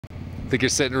think you're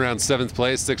sitting around 7th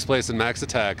place, 6th place in max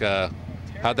attack.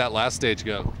 How'd that last stage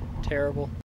go? Terrible.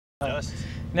 Dust?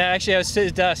 No, actually, it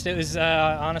was dust. It was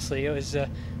honestly, it was.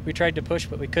 We tried to push,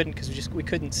 but we couldn't because we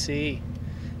couldn't see.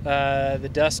 The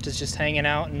dust is just hanging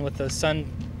out, and with the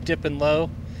sun dipping low,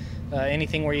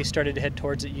 anything where you started to head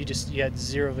towards it, you had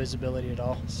zero visibility at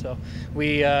all. So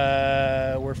we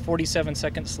were 47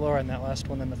 seconds slower on that last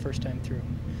one than the first time through.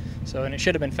 So, and it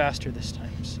should have been faster this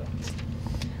time. So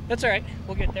that's all right.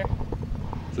 We'll get there.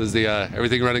 So is the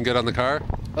everything running good on the car?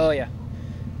 Oh yeah,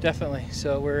 definitely.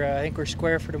 So I think we're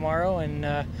square for tomorrow, and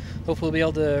hopefully we'll be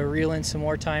able to reel in some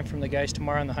more time from the guys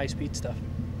tomorrow on the high speed stuff.